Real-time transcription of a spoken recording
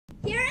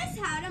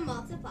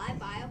multiply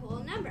by a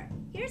whole number.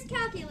 Here's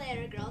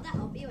Calculator Girl to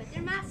help you with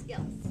your math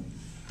skills.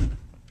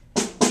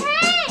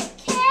 Hey,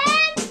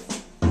 kids!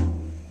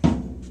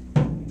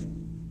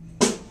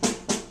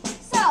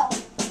 So,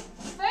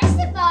 first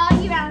of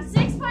all, you round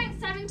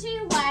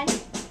 6.721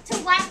 to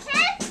what,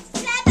 kids?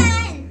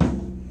 7.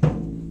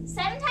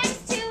 7 times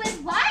 2 is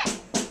what?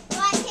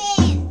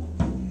 14.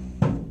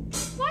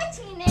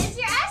 14 is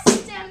your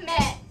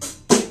estimate.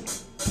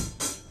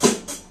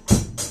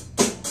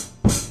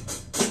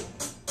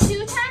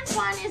 2 times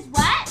 1 is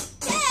what?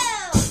 2.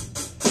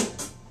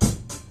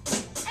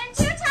 And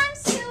 2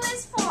 times 2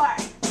 is 4.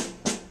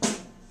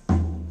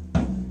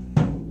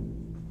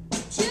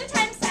 2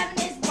 times 7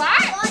 is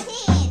what?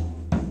 14.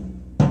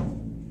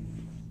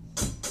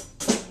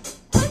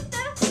 Put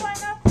the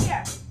 1 up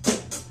here.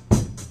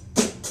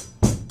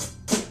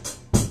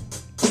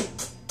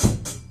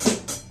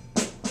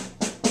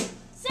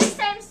 6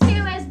 times 2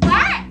 is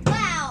what?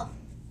 12.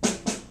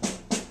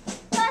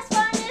 Plus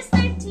 1 is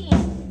 13.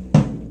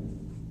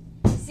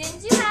 Since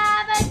you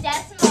have a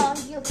decimal,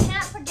 you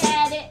can't forget